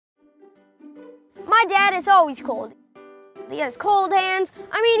my dad is always cold. He has cold hands.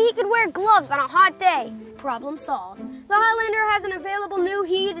 I mean, he could wear gloves on a hot day. Problem solved. The Highlander has an available new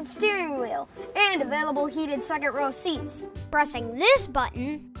heated steering wheel and available heated second row seats. Pressing this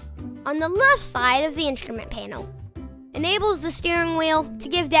button on the left side of the instrument panel enables the steering wheel to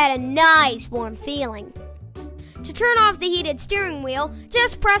give Dad a nice warm feeling. To turn off the heated steering wheel,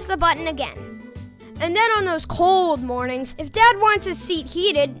 just press the button again. And then on those cold mornings, if Dad wants his seat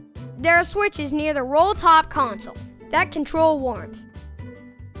heated, there are switches near the roll-top console that control warmth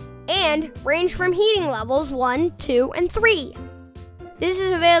and range from heating levels 1, 2, and 3. This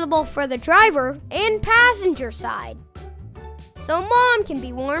is available for the driver and passenger side, so Mom can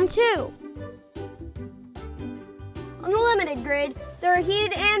be warm too. On the limited grade, there are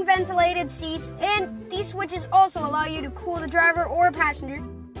heated and ventilated seats, and these switches also allow you to cool the driver or passenger.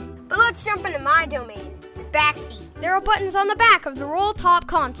 But let's jump into my domain, back seat. There are buttons on the back of the roll-top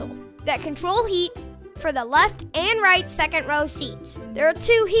console that control heat for the left and right second row seats. There are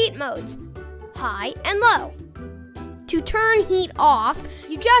 2 heat modes, high and low. To turn heat off,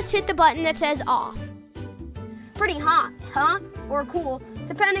 you just hit the button that says off. Pretty hot, huh? Or cool,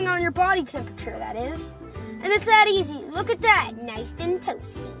 depending on your body temperature, that is. And it's that easy. Look at that, nice and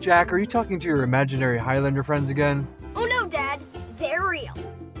toasty. Jack, are you talking to your imaginary Highlander friends again? Oh no, Dad, they're real.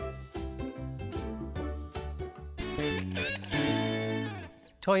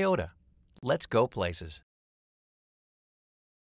 Toyota. Let's go places.